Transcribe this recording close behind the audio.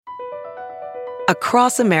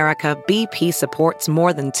Across America, BP supports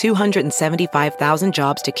more than 275,000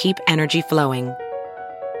 jobs to keep energy flowing.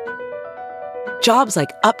 Jobs like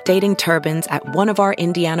updating turbines at one of our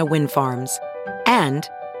Indiana wind farms and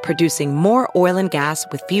producing more oil and gas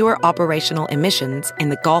with fewer operational emissions in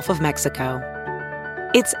the Gulf of Mexico.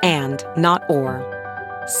 It's and, not or.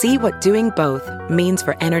 See what doing both means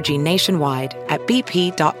for energy nationwide at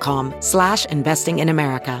bp.com/investing in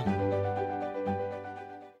America.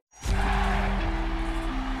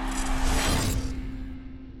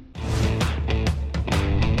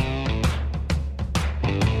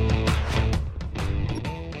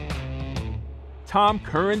 Tom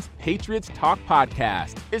Curran's Patriots Talk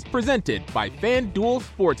podcast is presented by FanDuel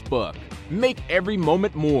Sportsbook. Make every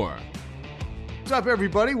moment more. What's up,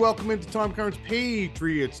 everybody? Welcome into Tom Curran's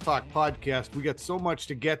Patriots Talk podcast. We got so much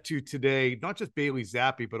to get to today, not just Bailey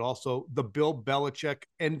Zappi, but also the Bill Belichick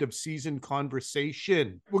end of season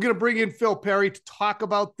conversation. We're going to bring in Phil Perry to talk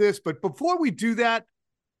about this, but before we do that,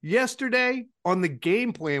 yesterday on the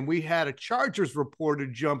game plan, we had a Chargers reporter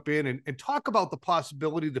jump in and talk about the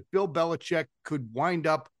possibility that Bill Belichick could wind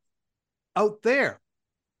up out there.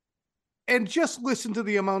 And just listen to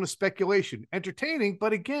the amount of speculation. Entertaining,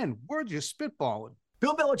 but again, we're just spitballing.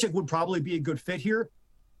 Bill Belichick would probably be a good fit here.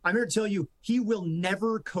 I'm here to tell you, he will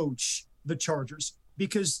never coach the Chargers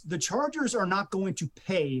because the Chargers are not going to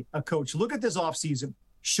pay a coach. Look at this offseason.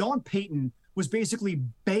 Sean Payton was basically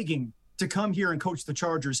begging to come here and coach the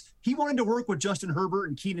Chargers. He wanted to work with Justin Herbert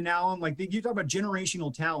and Keenan Allen. Like, you talk about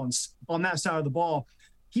generational talents on that side of the ball.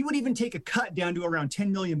 He would even take a cut down to around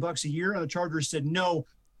 $10 million a year. And the Chargers said, no,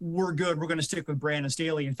 we're good. We're going to stick with Brandon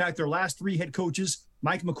Staley. In fact, their last three head coaches,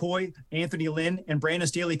 Mike McCoy, Anthony Lynn, and Brandon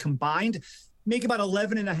Staley combined, make about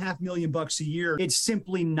 $11.5 million a year. It's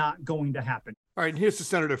simply not going to happen. All right, and here's the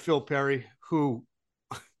Senator Phil Perry, who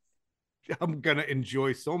I'm going to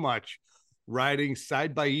enjoy so much riding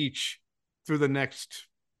side by each through the next,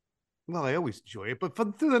 well, I always enjoy it, but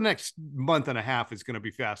through the next month and a half is going to be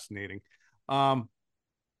fascinating. The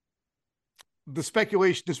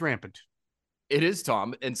speculation is rampant. It is,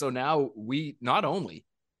 Tom. And so now we not only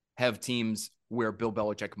have teams where Bill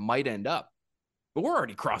Belichick might end up, but we're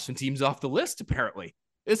already crossing teams off the list, apparently.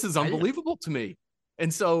 This is unbelievable to me.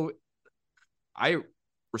 And so I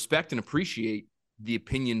respect and appreciate the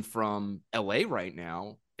opinion from LA right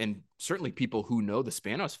now. And certainly people who know the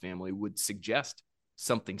Spanos family would suggest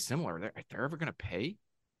something similar. They're ever going to pay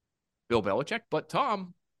Bill Belichick. But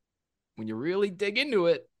Tom, when you really dig into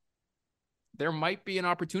it, there might be an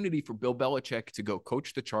opportunity for Bill Belichick to go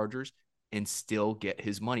coach the Chargers and still get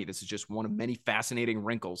his money. This is just one of many fascinating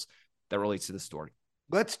wrinkles that relates to the story.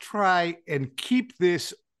 Let's try and keep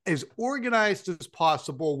this as organized as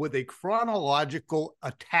possible with a chronological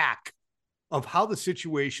attack of how the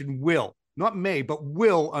situation will, not may, but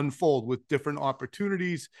will unfold with different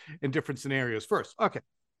opportunities and different scenarios. First, okay,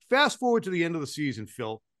 fast forward to the end of the season,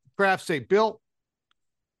 Phil. Kraft say, Bill,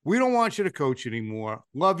 we don't want you to coach anymore.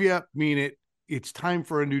 Love you, mean it. It's time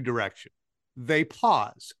for a new direction. They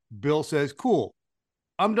pause. Bill says, cool,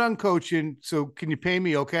 I'm done coaching, so can you pay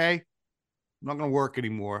me okay? I'm not going to work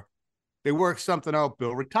anymore. They work something out.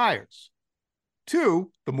 Bill retires.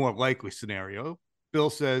 Two, the more likely scenario, Bill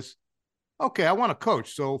says, okay, I want to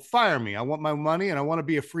coach, so fire me. I want my money, and I want to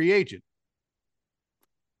be a free agent.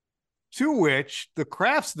 To which the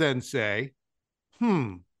Krafts then say,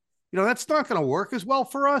 that's not going to work as well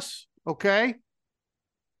for us, okay?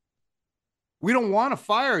 We don't want to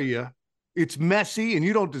fire you. It's messy, and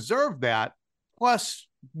you don't deserve that. Plus,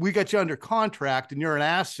 we got you under contract, and you're an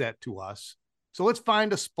asset to us. So let's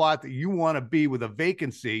find a spot that you want to be with a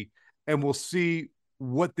vacancy, and we'll see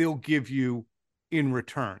what they'll give you in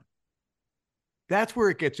return. That's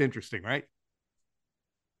where it gets interesting, right?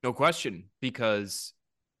 No question, because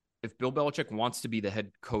if Bill Belichick wants to be the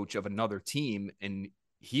head coach of another team and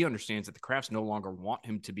he understands that the Krafts no longer want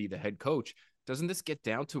him to be the head coach, doesn't this get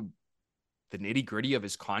down to the nitty-gritty of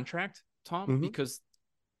his contract, Tom? Mm-hmm. Because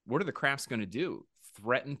what are the Krafts going to do?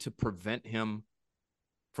 Threaten to prevent him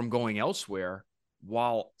from going elsewhere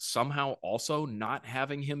while somehow also not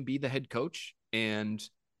having him be the head coach and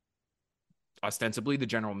ostensibly the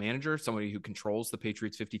general manager, somebody who controls the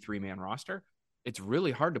Patriots 53-man roster? It's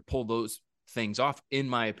really hard to pull those things off, in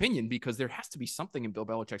my opinion, because there has to be something in Bill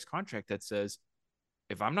Belichick's contract that says,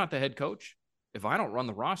 if I'm not the head coach, if I don't run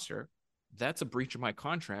the roster, that's a breach of my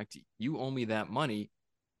contract. You owe me that money,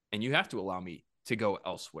 and you have to allow me to go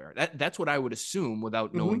elsewhere. That's what I would assume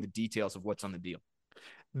without knowing the details of what's on the deal.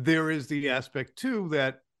 There is the aspect, too,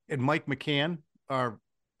 that, and Mike McCann, our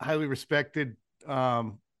highly respected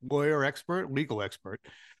legal expert,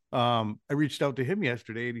 I reached out to him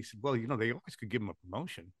yesterday, and he said, well, they always could give him a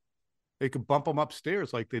promotion. They could bump him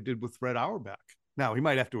upstairs like they did with Red Auerbach. Now, he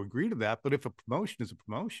might have to agree to that, but if a promotion is a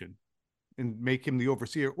promotion, and make him the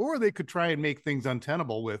overseer, or they could try and make things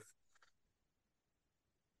untenable with,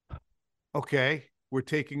 okay, we're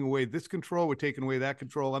taking away this control, we're taking away that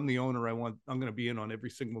control. I'm the owner. I'm going to be in on every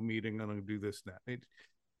single meeting. I'm going to do this and that.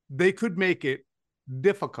 They could make it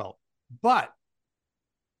difficult, but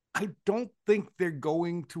I don't think they're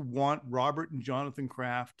going to want Robert and Jonathan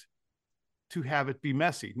Kraft to have it be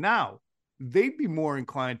messy. Now, they'd be more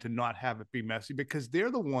inclined to not have it be messy because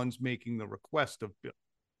they're the ones making the request of Bill.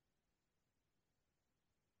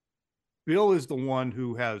 Bill is the one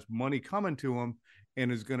who has money coming to him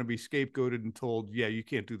and is going to be scapegoated and told, yeah, you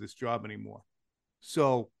can't do this job anymore.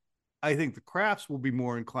 So I think the Krafts will be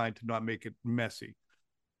more inclined to not make it messy.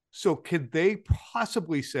 So could they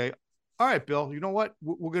possibly say, all right, Bill, you know what?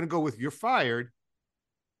 We're going to go with you're fired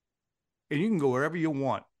and you can go wherever you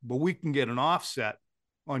want, but we can get an offset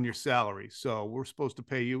on your salary. So we're supposed to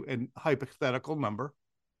pay you a hypothetical number.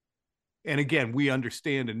 And again, we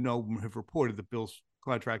understand and know, have reported that Bill's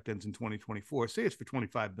contract ends in 2024. Say it's for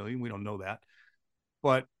 $25 million. We don't know that.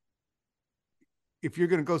 But if you're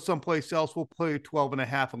going to go someplace else, we'll play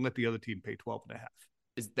 12.5 and let the other team pay 12.5.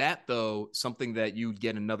 Is that, though, something that you'd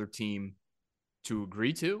get another team to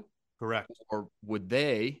agree to? Correct. Or would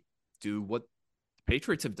they do what the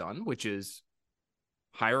Patriots have done, which is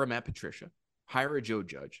hire a Matt Patricia, hire a Joe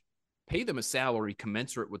Judge, pay them a salary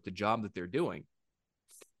commensurate with the job that they're doing,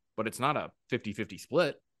 but it's not a 50-50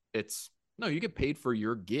 split. It's, no, you get paid for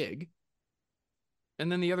your gig,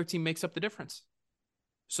 and then the other team makes up the difference.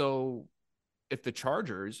 So if the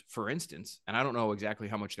Chargers, for instance, and I don't know exactly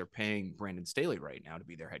how much they're paying Brandon Staley right now to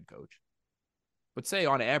be their head coach, but say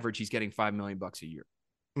on average he's getting $5 million a year.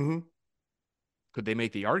 Mm-hmm. Could they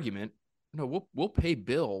make the argument, no, we'll pay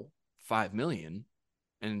Bill $5 million,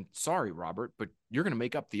 and sorry, Robert, but you're going to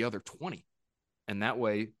make up the other 20. And that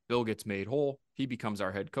way Bill gets made whole. He becomes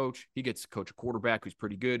our head coach. He gets to coach a quarterback who's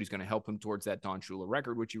pretty good, who's going to help him towards that Don Shula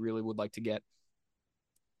record, which you really would like to get.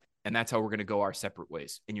 And that's how we're going to go our separate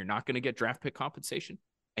ways. And you're not going to get draft pick compensation,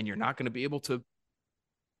 and you're not going to be able to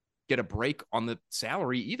get a break on the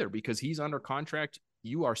salary either, because he's under contract.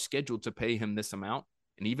 You are scheduled to pay him this amount.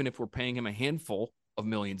 And even if we're paying him a handful of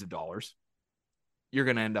millions of dollars, you're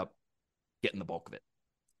going to end up getting the bulk of it.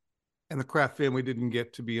 And the Kraft family didn't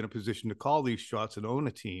get to be in a position to call these shots and own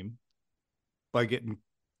a team by getting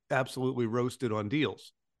absolutely roasted on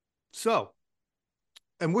deals. So,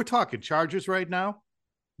 and we're talking Chargers right now.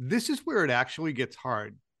 This is where it actually gets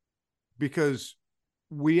hard, because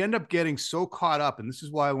we end up getting so caught up, and this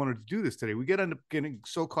is why I wanted to do this today. End up getting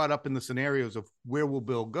so caught up in the scenarios of where will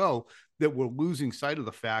Bill go that we're losing sight of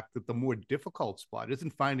the fact that the more difficult spot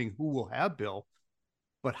isn't finding who will have Bill,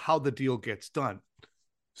 but how the deal gets done.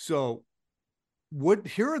 So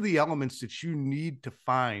here are the elements that you need to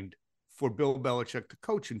find for Bill Belichick to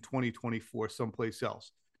coach in 2024 someplace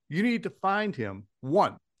else. You need to find him,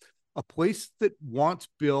 one, a place that wants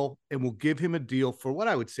Bill and will give him a deal for what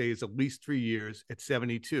I would say is at least 3 years at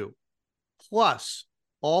 72, plus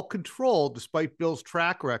all control, despite Bill's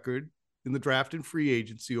track record in the draft and free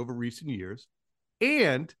agency over recent years,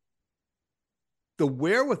 and the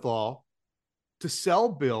wherewithal to sell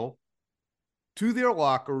Bill to their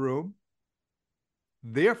locker room,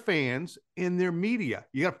 their fans, and their media.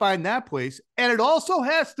 You got to find that place. And it also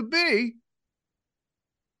has to be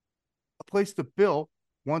a place that Bill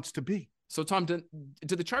wants to be. So, Tom, do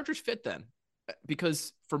the Chargers fit then?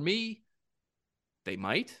 Because for me, they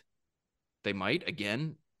might. They might,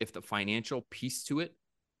 again, if the financial piece to it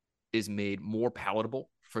is made more palatable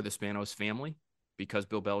for the Spanos family, because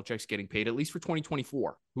Bill Belichick's getting paid at least for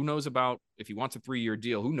 2024. Who knows about if he wants a 3-year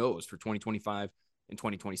deal? Who knows for 2025 and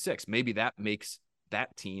 2026? Maybe that makes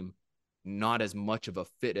that team not as much of a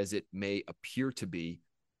fit as it may appear to be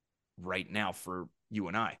right now for you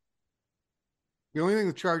and I. The only thing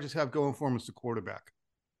the Chargers have going for them is the quarterback.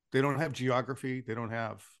 They don't have geography. They don't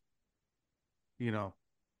have,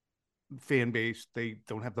 fan base. They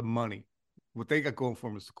don't have the money. What they got going for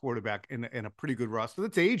them is the quarterback and a pretty good roster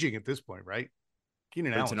that's aging at this point, right?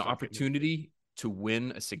 It's an opportunity to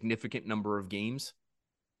win a significant number of games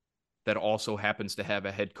that also happens to have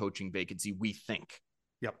a head coaching vacancy, we think.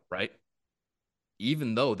 Yep. Right?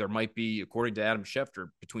 Even though there might be, according to Adam Schefter,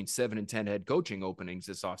 between 7 and 10 head coaching openings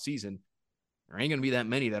this offseason, there ain't going to be that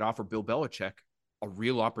many that offer Bill Belichick a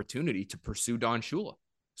real opportunity to pursue Don Shula.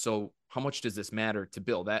 So how much does this matter to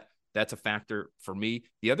Bill? That's a factor for me.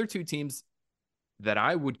 The other two teams that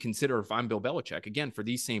I would consider if I'm Bill Belichick, again, for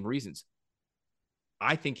these same reasons,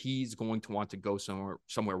 I think he's going to want to go somewhere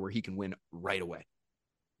where he can win right away.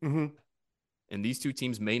 Mm-hmm. And these two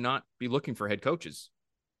teams may not be looking for head coaches.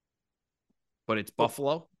 but it's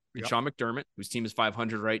Buffalo and Yep. Sean McDermott, whose team is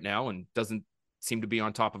 500 right now and doesn't seem to be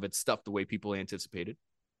on top of its stuff the way people anticipated.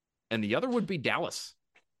 And the other would be Dallas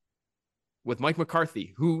with Mike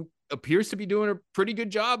McCarthy, who appears to be doing a pretty good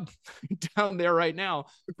job down there right now.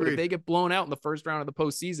 But if they get blown out in the first round of the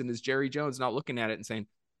postseason, is Jerry Jones not looking at it and saying,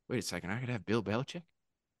 wait a second, I could have Bill Belichick,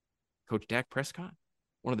 Coach Dak Prescott,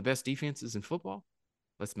 one of the best defenses in football?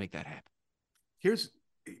 Let's make that happen. Here's,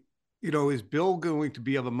 is Bill going to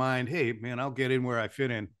be of a mind, hey, man, I'll get in where I fit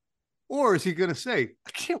in? Or is he going to say,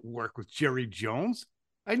 I can't work with Jerry Jones.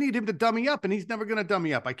 I need him to dummy up, and he's never going to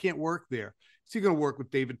dummy up. I can't work there. Is he going to work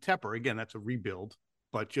with David Tepper? Again, that's a rebuild.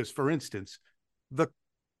 But just for instance, the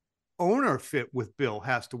owner fit with Bill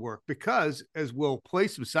has to work because, as we'll play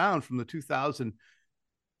some sound from the 2000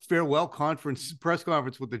 farewell press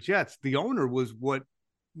conference with the Jets, the owner was what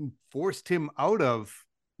forced him out of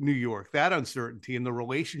New York, that uncertainty and the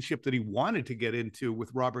relationship that he wanted to get into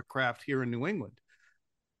with Robert Kraft here in New England.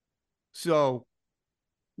 So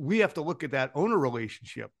we have to look at that owner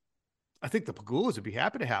relationship. I think the Pagulas would be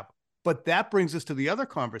happy to have him. But that brings us to the other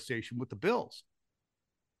conversation with the Bills.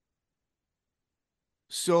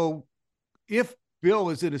 So if Bill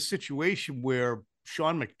is in a situation where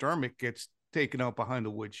Sean McDermott gets taken out behind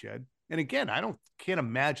the woodshed, and again, can't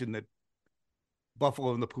imagine that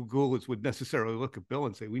Buffalo and the Pagulas would necessarily look at Bill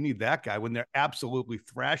and say, we need that guy, when they're absolutely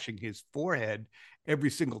thrashing his forehead every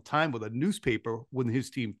single time with a newspaper when his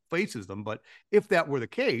team faces them. But if that were the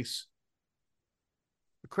case,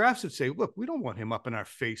 the Crafts would say, look, we don't want him up in our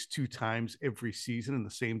face 2 times every season in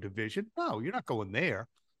the same division. No, you're not going there.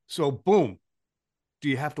 So boom, do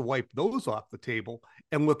you have to wipe those off the table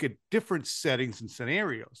and look at different settings and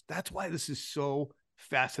scenarios? That's why this is so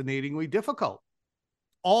fascinatingly difficult.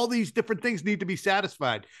 All these different things need to be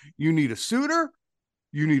satisfied. You need a suitor,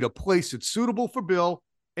 you need a place that's suitable for Bill,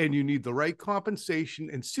 and you need the right compensation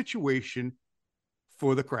and situation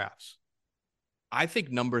for the Crafts. I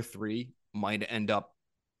think number 3 might end up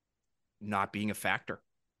not being a factor.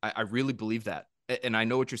 I really believe that. And I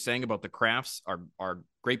know what you're saying about the Crafts are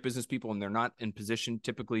great business people, and they're not in position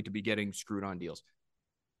typically to be getting screwed on deals.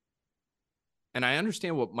 And I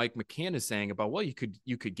understand what Mike McCann is saying about, well, you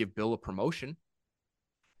could give Bill a promotion.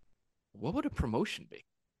 What would a promotion be?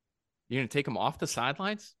 You're going to take him off the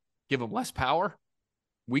sidelines, give him less power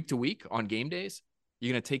week to week on game days?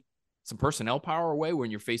 You're going to take some personnel power away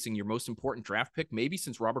when you're facing your most important draft pick, maybe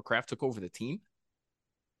since Robert Kraft took over the team,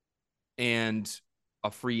 and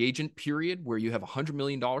a free agent period where you have $100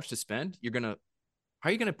 million to spend? How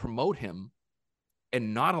are you going to promote him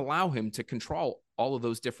and not allow him to control all of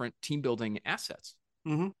those different team building assets?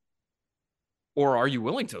 Mm-hmm. Or are you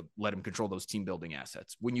willing to let him control those team building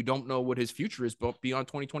assets when you don't know what his future is beyond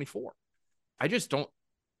 2024? I just don't,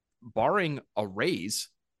 barring a raise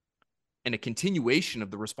and a continuation of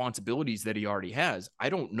the responsibilities that he already has, I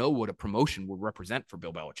don't know what a promotion would represent for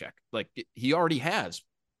Bill Belichick. Like, he already has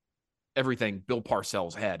everything Bill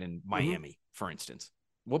Parcells had in Miami, for instance.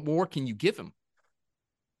 What more can you give him?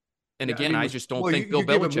 And again, I just don't think Bill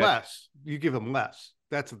Belichick. You give him less.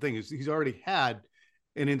 That's the thing, is he's already had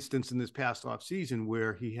an instance in this past off season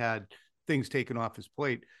where he had things taken off his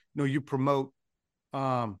plate. You promote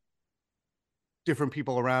different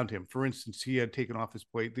people around him. For instance, he had taken off his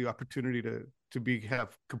plate the opportunity to have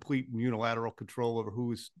complete and unilateral control over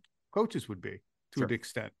who his coaches would be to an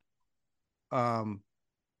extent.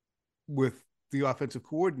 With the offensive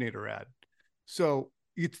coordinator ad. So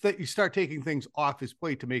you start taking things off his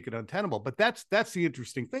plate to make it untenable. But that's the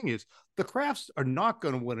interesting thing, is the Crafts are not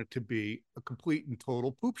going to want it to be a complete and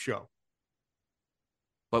total poop show.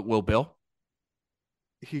 But will Bill?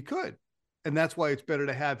 He could. And that's why it's better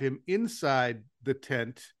to have him inside the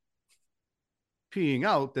tent peeing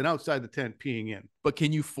out than outside the tent peeing in. But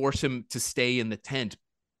can you force him to stay in the tent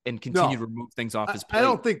and continue to remove things off his plate? I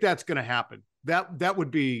don't think that's going to happen. That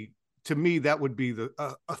would be, to me, that would be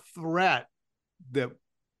a threat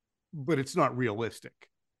but it's not realistic.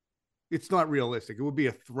 It's not realistic. It would be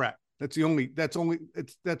a threat. That's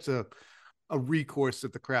a recourse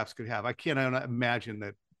that the Crafts could have. I can't imagine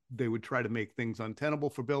that they would try to make things untenable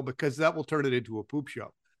for Bill, because that will turn it into a poop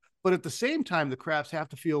show. But at the same time, the Crafts have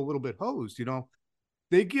to feel a little bit hosed.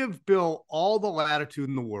 They give Bill all the latitude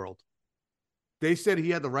in the world. They said he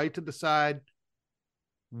had the right to decide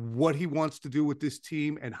what he wants to do with this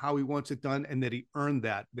team and how he wants it done, and that he earned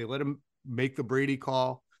that. They let him make the Brady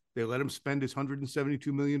call. They let him spend his $172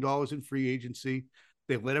 million in free agency.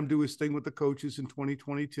 They let him do his thing with the coaches in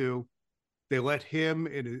 2022. They let him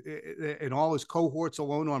and all his cohorts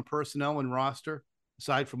alone on personnel and roster,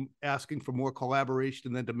 aside from asking for more collaboration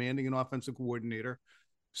and then demanding an offensive coordinator.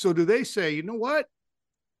 So do they say, you know what?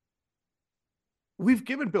 We've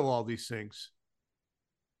given Bill all these things.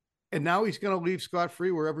 And now he's going to leave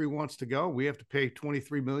scot-free wherever he wants to go. We have to pay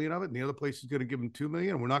 $23 million of it, and the other place is going to give him $2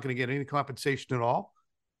 million, and we're not going to get any compensation at all.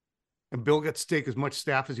 And Bill gets to take as much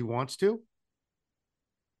staff as he wants to.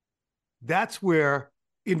 That's where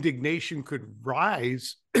indignation could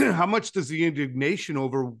rise. How much does the indignation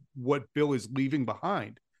over what Bill is leaving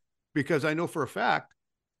behind? Because I know for a fact,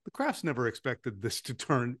 the Crafts never expected this to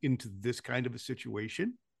turn into this kind of a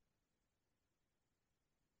situation.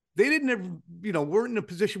 They didn't ever, weren't in a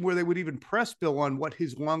position where they would even press Bill on what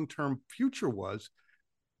his long-term future was,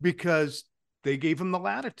 because they gave him the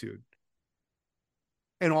latitude.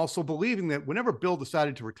 And also believing that whenever Bill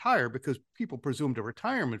decided to retire, because people presumed a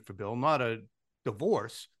retirement for Bill, not a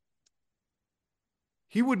divorce,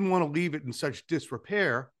 he wouldn't want to leave it in such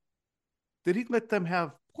disrepair that he'd let them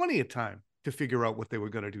have plenty of time to figure out what they were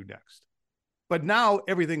going to do next. But now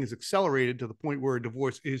everything is accelerated to the point where a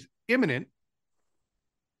divorce is imminent.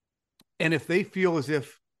 And if they feel as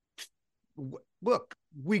if, look,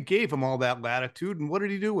 we gave him all that latitude, and what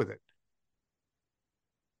did he do with it?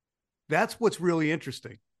 That's what's really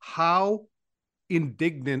interesting. How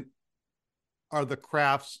indignant are the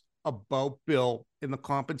Crafts about Bill and the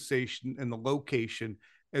compensation and the location,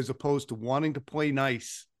 as opposed to wanting to play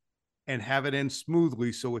nice and have it end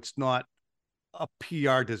smoothly so it's not a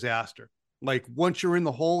PR disaster? Like, once you're in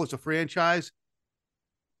the hole as a franchise,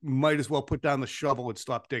 might as well put down the shovel and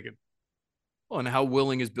stop digging. Well, and how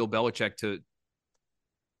willing is Bill Belichick to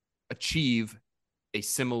achieve a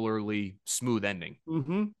similarly smooth ending?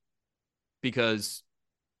 Mm-hmm. Because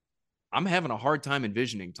I'm having a hard time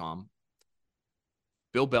envisioning, Tom,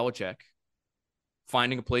 Bill Belichick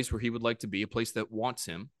finding a place where he would like to be, a place that wants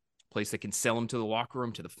him, a place that can sell him to the locker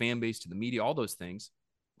room, to the fan base, to the media, all those things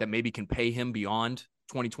that maybe can pay him beyond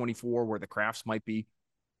 2024, where the Crafts might be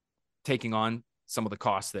taking on some of the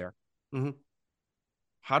costs there. Mm-hmm.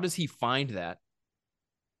 How does he find that?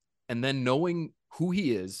 And then knowing who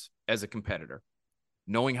he is as a competitor,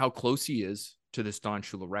 knowing how close he is to this Don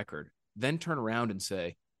Shula record, then turn around and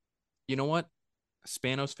say, you know what,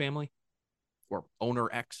 Spanos family or owner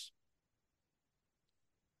X,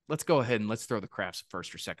 let's go ahead and let's throw the Crafts a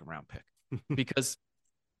first or second round pick. Because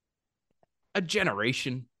a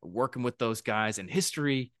generation working with those guys and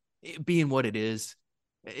history being what it is,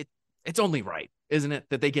 it's only right, isn't it,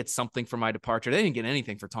 that they get something for my departure? They didn't get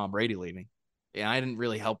anything for Tom Brady leaving. Yeah, I didn't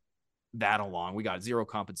really help that along. We got zero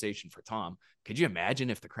compensation for Tom. Could you imagine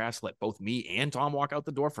if the Crafts let both me and Tom walk out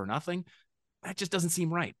the door for nothing? That just doesn't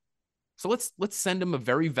seem right. So let's send him a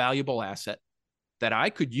very valuable asset that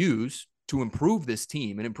I could use to improve this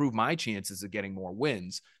team and improve my chances of getting more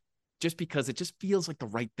wins, just because it just feels like the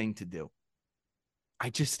right thing to do.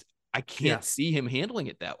 I can't see him handling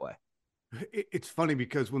it that way. It's funny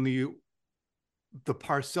because when the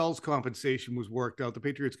Parcells compensation was worked out, the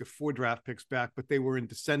Patriots got 4 draft picks back, but they were in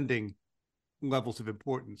descending levels of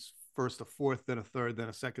importance. First a fourth, then a third, then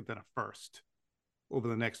a second, then a first over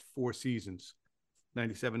the next 4 seasons,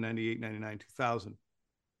 97, 98, 99, 2000, if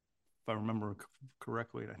I remember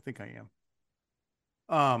correctly, and I think I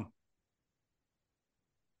am.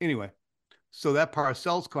 Anyway, so that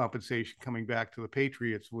Parcells compensation coming back to the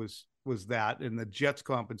Patriots was that, and the Jets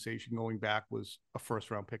compensation going back was a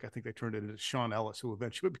first round pick. I think they turned it into Sean Ellis, who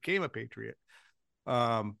eventually became a Patriot.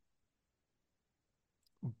 But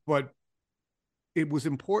it was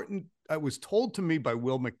important. It was told to me by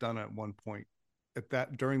Will McDonough at one point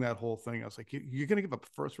during that whole thing. I was like, you're going to give up a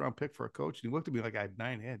first round pick for a coach? And he looked at me like I had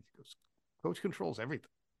 9 heads. He goes, coach controls everything.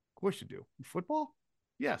 Of course you do. In football?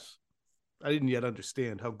 Yes. I didn't yet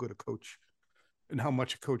understand how good a coach and how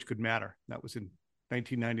much a coach could matter. That was in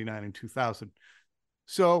 1999 and 2000.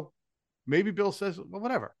 So maybe Bill says, well,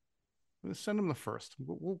 whatever. Let's send them the first.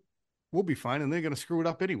 We'll be fine, and they're going to screw it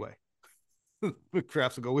up anyway. The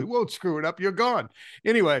Crafts will go, we won't screw it up. You're gone.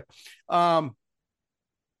 Anyway, when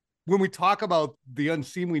we talk about the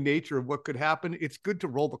unseemly nature of what could happen, it's good to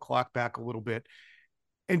roll the clock back a little bit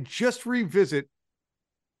and just revisit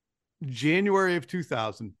January of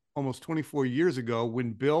 2000, almost 24 years ago,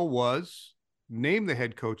 when Bill was named the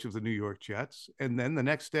head coach of the New York Jets, and then the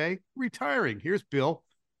next day retiring. Here's Bill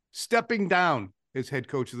stepping down as head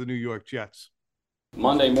coach of the New York Jets.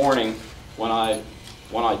 Monday morning, when I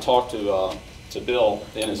talked to Bill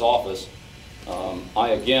in his office,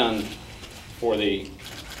 I again, for the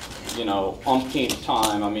umpteenth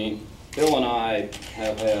time, I mean, Bill and I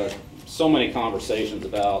have had so many conversations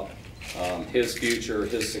about his future,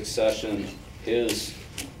 his succession, his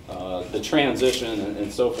the transition,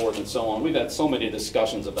 and so forth and so on. We've had so many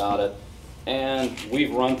discussions about it, and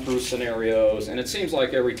we've run through scenarios, and it seems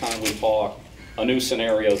like every time we talk, a new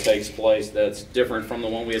scenario takes place that's different from the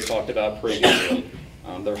one we had talked about previously.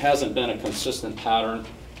 There hasn't been a consistent pattern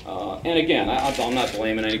And again, I'm not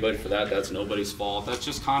blaming anybody for that. That's nobody's fault. That's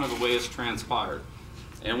just kind of the way it's transpired.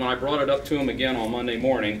 And when I brought it up to him again on Monday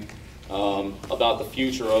morning about the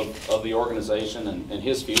future of the organization and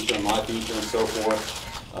his future and my future and so forth,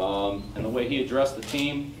 and the way he addressed the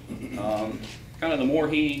team, kind of the more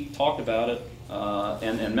he talked about it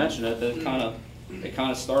and mentioned it, it kind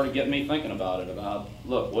of started getting me thinking about it, about,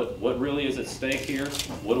 look, what really is at stake here?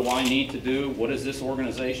 What do I need to do? What does this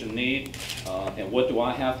organization need? And what do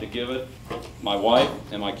I have to give it? My wife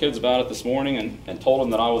and my kids about it this morning and told them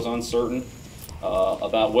that I was uncertain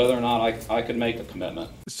about whether or not I could make a commitment.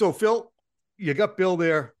 So, Phil, you got Bill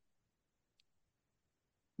there.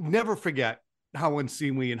 Never forget how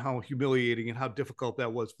unseemly and how humiliating and how difficult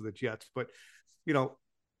that was for the Jets. But, you know,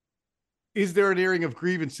 is there an airing of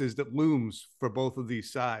grievances that looms for both of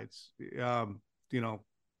these sides? You know,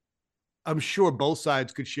 I'm sure both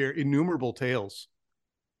sides could share innumerable tales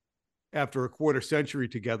after a quarter century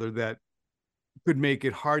together that could make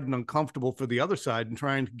it hard and uncomfortable for the other side in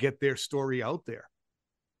trying to get their story out there.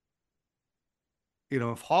 You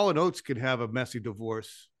know, if Hall and Oates could have a messy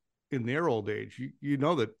divorce in their old age, you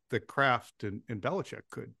know that the Kraft and Belichick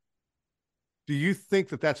could. Do you think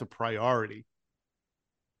that that's a priority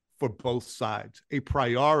for both sides? A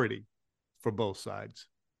priority for both sides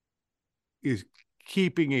is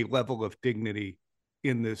keeping a level of dignity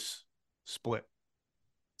in this split.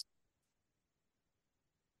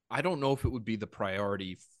 I don't know if it would be the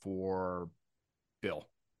priority for Bill.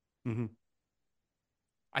 Mm-hmm.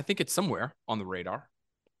 I think it's somewhere on the radar.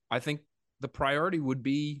 I think the priority would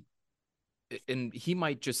be, and he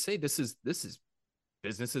might just say, this is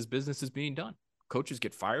business as business is being done. Coaches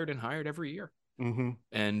get fired and hired every year. Mm-hmm.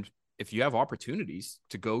 And if you have opportunities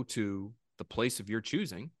to go to the place of your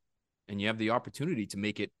choosing, and you have the opportunity to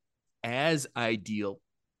make it as ideal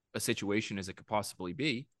a situation as it could possibly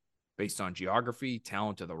be, based on geography,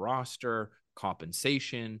 talent of the roster,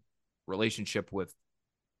 compensation, relationship with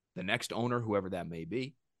the next owner, whoever that may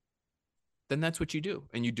be, then that's what you do.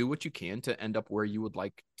 And you do what you can to end up where you would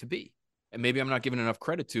like to be. And maybe I'm not giving enough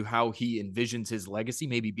credit to how he envisions his legacy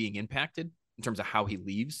maybe being impacted in terms of how he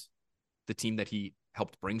leaves the team that he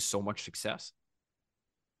helped bring so much success.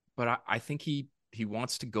 But I think he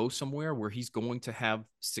wants to go somewhere where he's going to have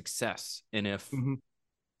success. And if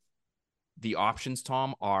the options,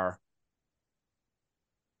 Tom, are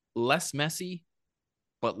less messy,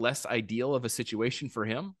 but less ideal of a situation for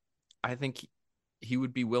him, I think he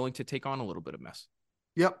would be willing to take on a little bit of mess.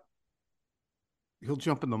 Yep. He'll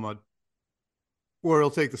jump in the mud. Or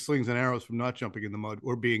he'll take the slings and arrows from not jumping in the mud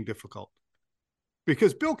or being difficult.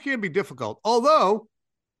 Because Bill can be difficult. Although,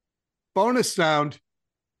 bonus sound,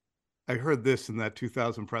 I heard this in that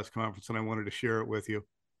 2000 press conference and I wanted to share it with you.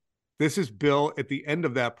 This is Bill at the end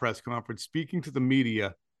of that press conference speaking to the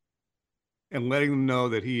media and letting them know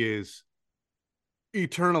that he is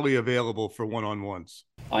eternally available for one-on-ones.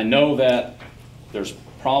 I know that there's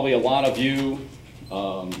probably a lot of you,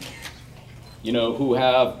 who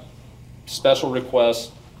have special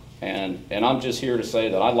requests, and I'm just here to say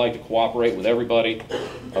that I'd like to cooperate with everybody,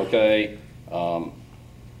 okay?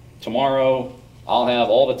 Tomorrow, I'll have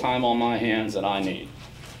all the time on my hands that I need.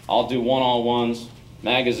 I'll do one-on-ones,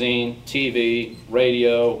 magazine, TV,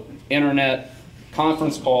 radio, internet,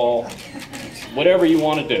 conference call, whatever you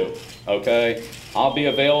want to do, okay? I'll be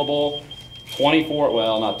available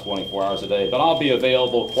not 24 hours a day, but I'll be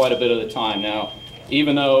available quite a bit of the time. Now,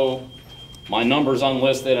 even though my number's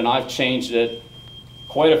unlisted and I've changed it,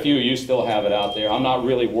 quite a few of you still have it out there. I'm not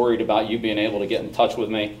really worried about you being able to get in touch with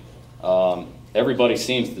me. Everybody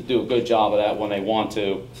seems to do a good job of that when they want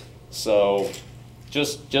to. So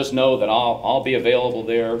just know that I'll be available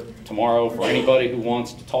there tomorrow for anybody who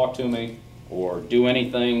wants to talk to me or do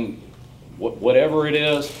anything, whatever it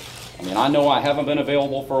is. I mean, I know I haven't been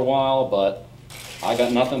available for a while, but I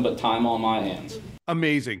got nothing but time on my hands.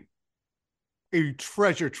 Amazing. A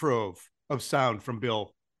treasure trove of sound from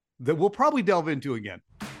Bill that we'll probably delve into again.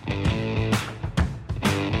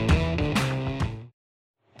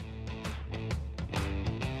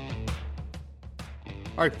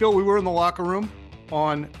 All right, Phil, we were in the locker room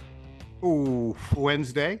on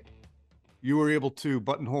Wednesday. You were able to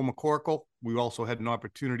buttonhole McCorkle. We also had an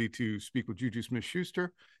opportunity to speak with Juju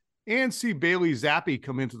Smith-Schuster and see Bailey Zappi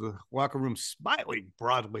come into the locker room smiling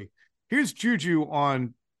broadly. Here's Juju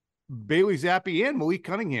on Bailey Zappi and Malik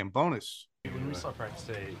Cunningham. Bonus. When we saw practice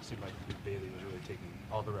today, it seemed like Bailey was really taking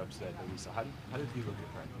all the reps that we saw. How did he look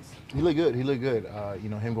at practice? He looked good. He looked good.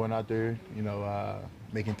 Him going out there,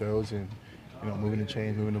 making throws and, moving the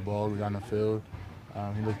chains, moving the ball down the field.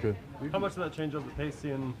 He looked good. How much did that change up the pace,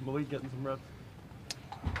 seeing Malik getting some reps?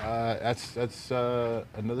 That's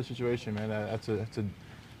another situation, man. That's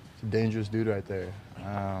a dangerous dude right there.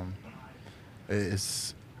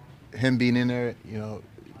 It's him being in there, you know,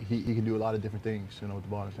 he can do a lot of different things, you know, with the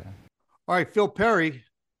ball in his hand. All right, Phil Perry.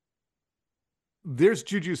 There's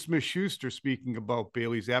Juju Smith-Schuster speaking about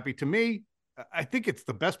Bailey Zappi. To me, I think it's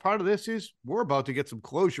the best part of this is we're about to get some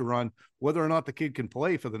closure on whether or not the kid can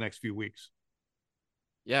play for the next few weeks.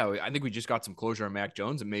 Yeah, I think we just got some closure on Mac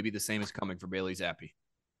Jones, and maybe the same is coming for Bailey Zappi.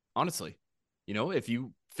 Honestly, you know, if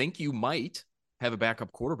you think you might have a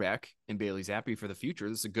backup quarterback in Bailey Zappi for the future,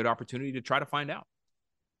 this is a good opportunity to try to find out.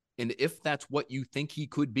 And if that's what you think he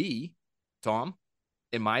could be, Tom,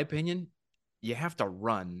 in my opinion, you have to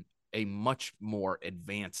run a much more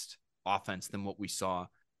advanced offense than what we saw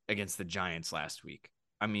against the Giants last week.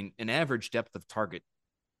 I mean, an average depth of target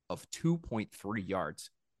of 2.3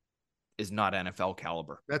 yards is not NFL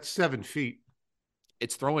caliber. That's 7 feet.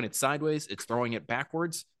 It's throwing it sideways, it's throwing it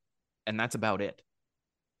backwards, and that's about it.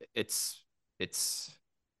 It's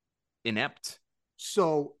inept.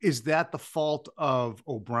 So is that the fault of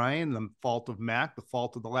O'Brien, the fault of Mac, the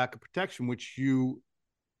fault of the lack of protection, which you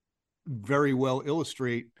very well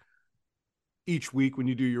illustrate each week when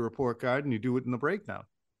you do your report card and you do it in the breakdown?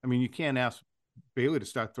 I mean, you can't ask Bailey to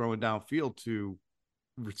start throwing downfield to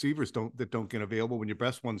receivers that don't get available when your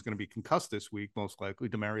best one's going to be concussed this week, most likely,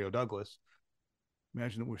 Demario Douglas.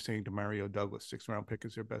 Imagine that we're saying Demario Douglas, 6th-round pick,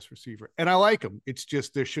 is their best receiver. And I like him. It's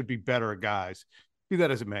just there should be better guys. Be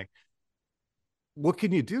that as it may. What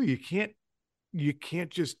can you do? You can't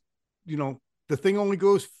just, you know, the thing only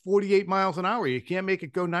goes 48 miles an hour. You can't make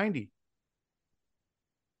it go 90.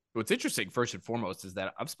 What's interesting, first and foremost, is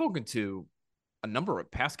that I've spoken to a number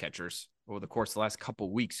of pass catchers over the course of the last couple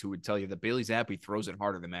of weeks who would tell you that Bailey Zappi throws it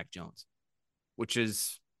harder than Mac Jones, which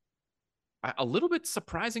is a little bit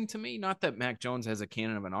surprising to me. Not that Mac Jones has a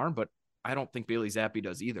cannon of an arm, but I don't think Bailey Zappi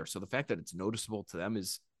does either. So the fact that it's noticeable to them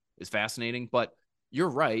is fascinating. But you're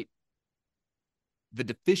right. The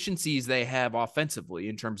deficiencies they have offensively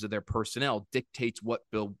in terms of their personnel dictates what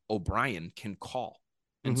Bill O'Brien can call.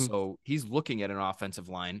 And so he's looking at an offensive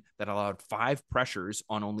line that allowed 5 pressures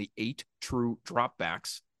on only 8 true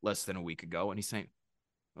dropbacks less than a week ago. And he's saying,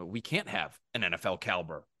 well, we can't have an NFL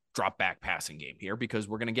caliber drop back passing game here because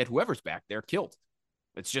we're going to get whoever's back there killed.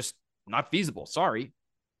 It's just not feasible. Sorry.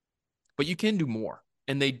 But you can do more.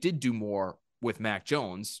 And they did do more with Mac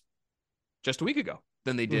Jones just a week ago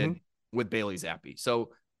than they did with Bailey Zappi.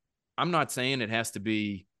 So I'm not saying it has to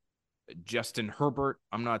be Justin Herbert.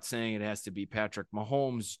 I'm not saying it has to be Patrick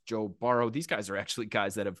Mahomes, Joe Burrow. These guys are actually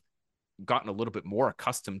guys that have gotten a little bit more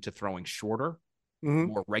accustomed to throwing shorter,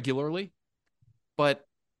 more regularly. But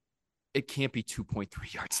it can't be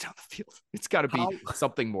 2.3 yards down the field. It's got to be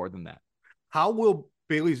something more than that. How will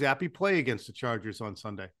Bailey Zappi play against the Chargers on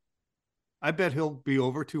Sunday? I bet he'll be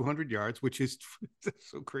over 200 yards, which is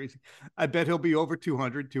so crazy. I bet he'll be over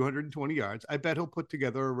 200, 220 yards. I bet he'll put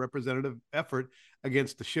together a representative effort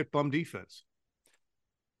against the shit bum defense.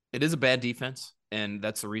 It is a bad defense, and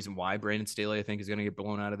that's the reason why Brandon Staley, I think, is going to get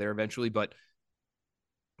blown out of there eventually. But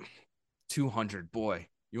 200, boy.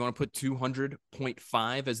 You want to put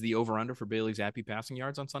 200.5 as the over-under for Bailey Zappi passing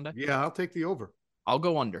yards on Sunday? Yeah, I'll take the over. I'll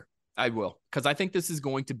go under. I will, because I think this is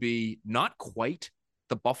going to be not quite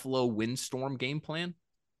the Buffalo windstorm game plan,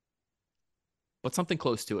 but something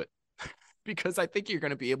close to it. Because I think you're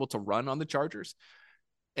going to be able to run on the Chargers,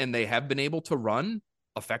 and they have been able to run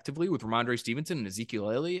effectively with Ramondre Stevenson and Ezekiel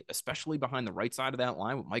Elliott, especially behind the right side of that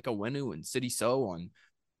line with Micah Wenu and Sidney So on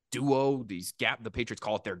duo. These gap, the Patriots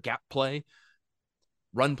call it their gap play.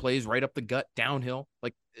 Run plays right up the gut, downhill.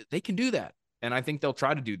 Like, they can do that. And I think they'll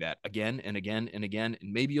try to do that again and again and again.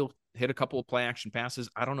 And maybe you'll hit a couple of play action passes.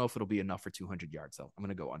 I don't know if it'll be enough for 200 yards, though. I'm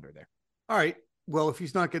going to go under there. All right. Well, if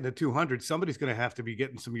he's not getting to 200, somebody's going to have to be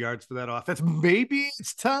getting some yards for that offense. Maybe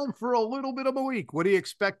it's time for a little bit of a week. What are you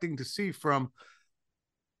expecting to see from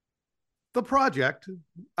the project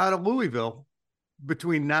out of Louisville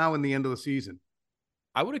between now and the end of the season?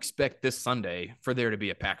 I would expect this Sunday for there to be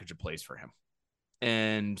a package of plays for him.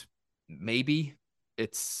 And maybe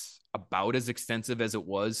it's about as extensive as it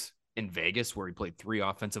was in Vegas, where he played 3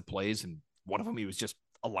 offensive plays, and one of them he was just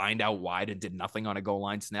aligned out wide and did nothing on a goal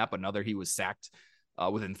line snap. Another, he was sacked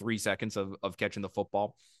within 3 seconds of catching the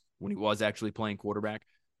football when he was actually playing quarterback.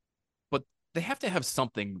 But they have to have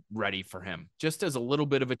something ready for him, just as a little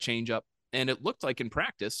bit of a change up. And it looked like in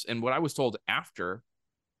practice, and what I was told after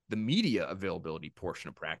the media availability portion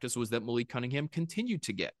of practice was that Malik Cunningham continued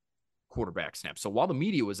to get quarterback snaps. So while the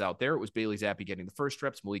media was out there, it was Bailey Zappi getting the first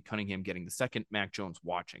reps, Malik Cunningham getting the second, Mac Jones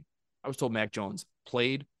watching. I was told Mac Jones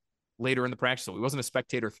played later in the practice, so he wasn't a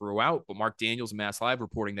spectator throughout, but Mark Daniels and Mass Live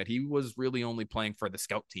reporting that he was really only playing for the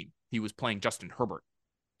scout team. He was playing Justin Herbert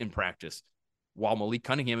in practice. while Malik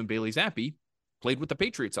Cunningham and Bailey Zappi played with the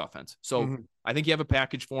Patriots offense. So I think you have a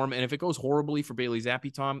package for him. And if it goes horribly for Bailey Zappi,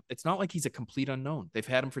 Tom, it's not like he's a complete unknown. They've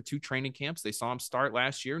had him for 2 training camps. They saw him start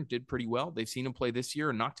last year and did pretty well. They've seen him play this year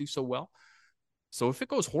and not do so well. So if it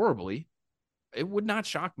goes horribly, it would not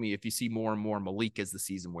shock me if you see more and more Malik as the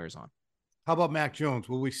season wears on. How about Mac Jones?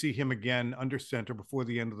 Will we see him again under center before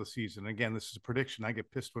the end of the season? Again, this is a prediction. I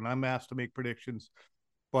get pissed when I'm asked to make predictions.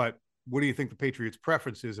 But what do you think the Patriots'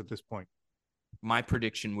 preference is at this point? My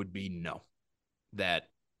prediction would be no. That,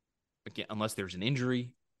 again, unless there's an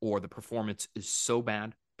injury or the performance is so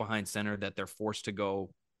bad behind center that they're forced to go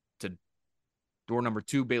to door number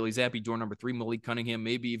 2, Bailey Zappi, door number 3, Malik Cunningham,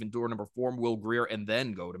 maybe even door number 4, Will Grier, and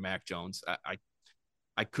then go to Mac Jones.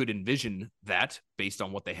 I could envision that based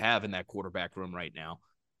on what they have in that quarterback room right now.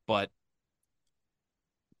 But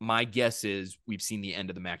my guess is we've seen the end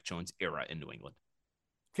of the Mac Jones era in New England.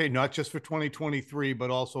 Okay, not just for 2023,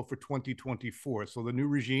 but also for 2024. So the new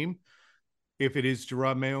regime, if it is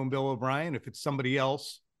Jerome Mayo and Bill O'Brien, if it's somebody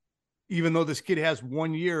else, even though this kid has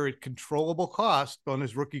 1 year at controllable cost on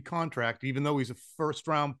his rookie contract, even though he's a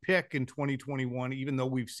first-round pick in 2021, even though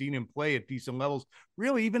we've seen him play at decent levels,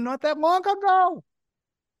 really even not that long ago,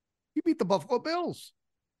 he beat the Buffalo Bills.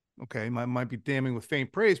 Okay, might be damning with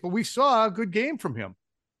faint praise, but we saw a good game from him.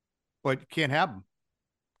 But can't have him.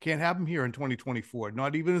 Can't have him here in 2024.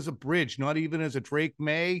 Not even as a bridge, not even as a Drake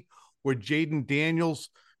May or Jaden Daniels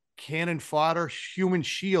cannon fodder, human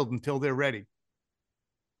shield until they're ready.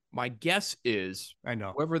 My guess is, I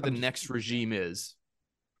know, whoever the next regime is,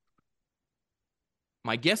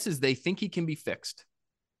 my guess is they think he can be fixed,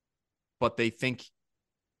 but they think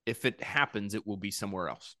if it happens, it will be somewhere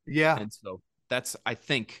else. Yeah. And so that's, I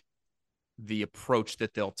think, the approach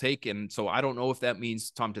that they'll take. And so I don't know if that means,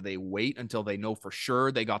 Tom, do they wait until they know for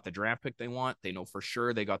sure they got the draft pick they want? They know for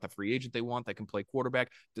sure they got the free agent they want that can play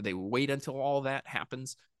quarterback. Do they wait until all that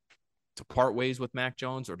happens to part ways with Mac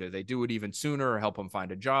Jones, or do they do it even sooner or help him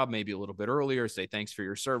find a job maybe a little bit earlier, say thanks for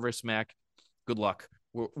your service, Mac, good luck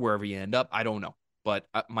wherever you end up? I don't know, but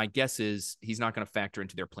my guess is he's not going to factor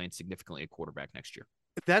into their plan significantly at quarterback next year.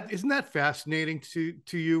 That isn't that fascinating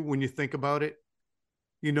to you when you think about it?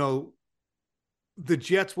 You know, the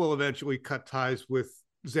Jets will eventually cut ties with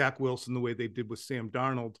Zach Wilson the way they did with Sam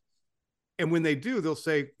Darnold. And when they do, they'll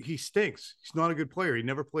say, he stinks. He's not a good player. He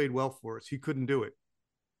never played well for us. He couldn't do it.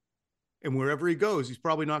 And wherever he goes, he's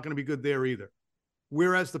probably not going to be good there either.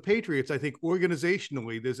 Whereas the Patriots, I think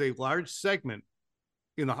organizationally, there's a large segment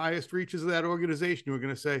in the highest reaches of that organization who are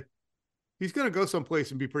going to say, he's going to go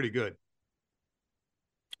someplace and be pretty good.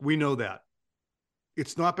 We know that.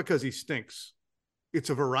 It's not because he stinks.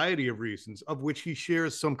 It's a variety of reasons, of which he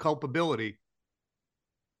shares some culpability,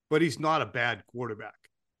 but he's not a bad quarterback.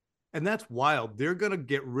 And that's wild. They're going to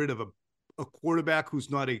get rid of a quarterback who's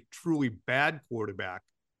not a truly bad quarterback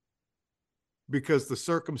because the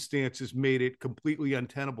circumstances made it completely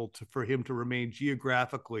untenable for him to remain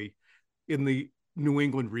geographically in the New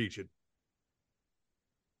England region.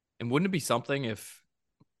 And wouldn't it be something if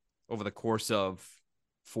over the course of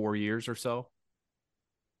 4 years or so,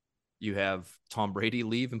 you have Tom Brady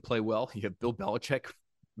leave and play well, you have Bill Belichick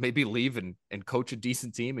maybe leave and coach a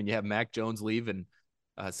decent team, and you have Mac Jones leave and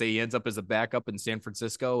say he ends up as a backup in San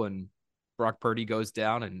Francisco, and Brock Purdy goes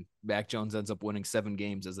down and Mac Jones ends up winning 7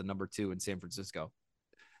 games as the number 2 in San Francisco.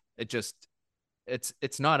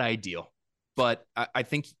 It's not ideal, but I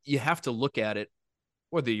think you have to look at it,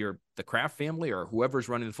 whether you're the Kraft family or whoever's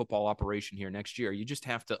running the football operation here next year, you just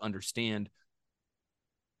have to understand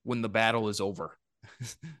when the battle is over.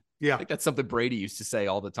 Yeah. I think that's something Brady used to say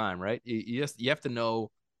all the time, right? You have to know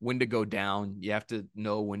when to go down. You have to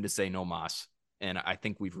know when to say no mas. And I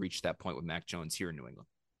think we've reached that point with Mac Jones here in New England.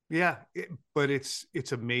 Yeah, but it's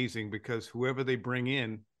amazing because whoever they bring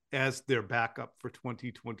in as their backup for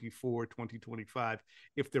 2024, 2025,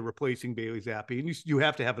 if they're replacing Bailey Zappi, and you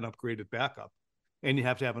have to have an upgraded backup and you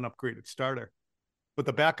have to have an upgraded starter, but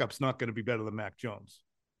the backup's not going to be better than Mac Jones.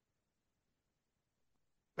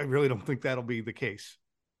 I really don't think that'll be the case.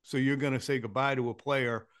 So you're going to say goodbye to a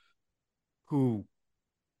player who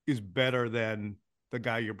is better than the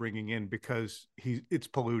guy you're bringing in because it's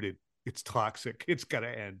polluted. It's toxic. It's got to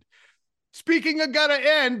end. Speaking of got to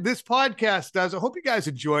end, this podcast does. I hope you guys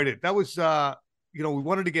enjoyed it. That was, we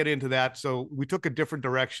wanted to get into that. So we took a different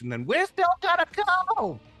direction than we're still got to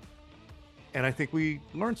go. And I think we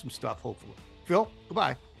learned some stuff, hopefully. Phil,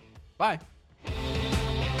 goodbye. Bye.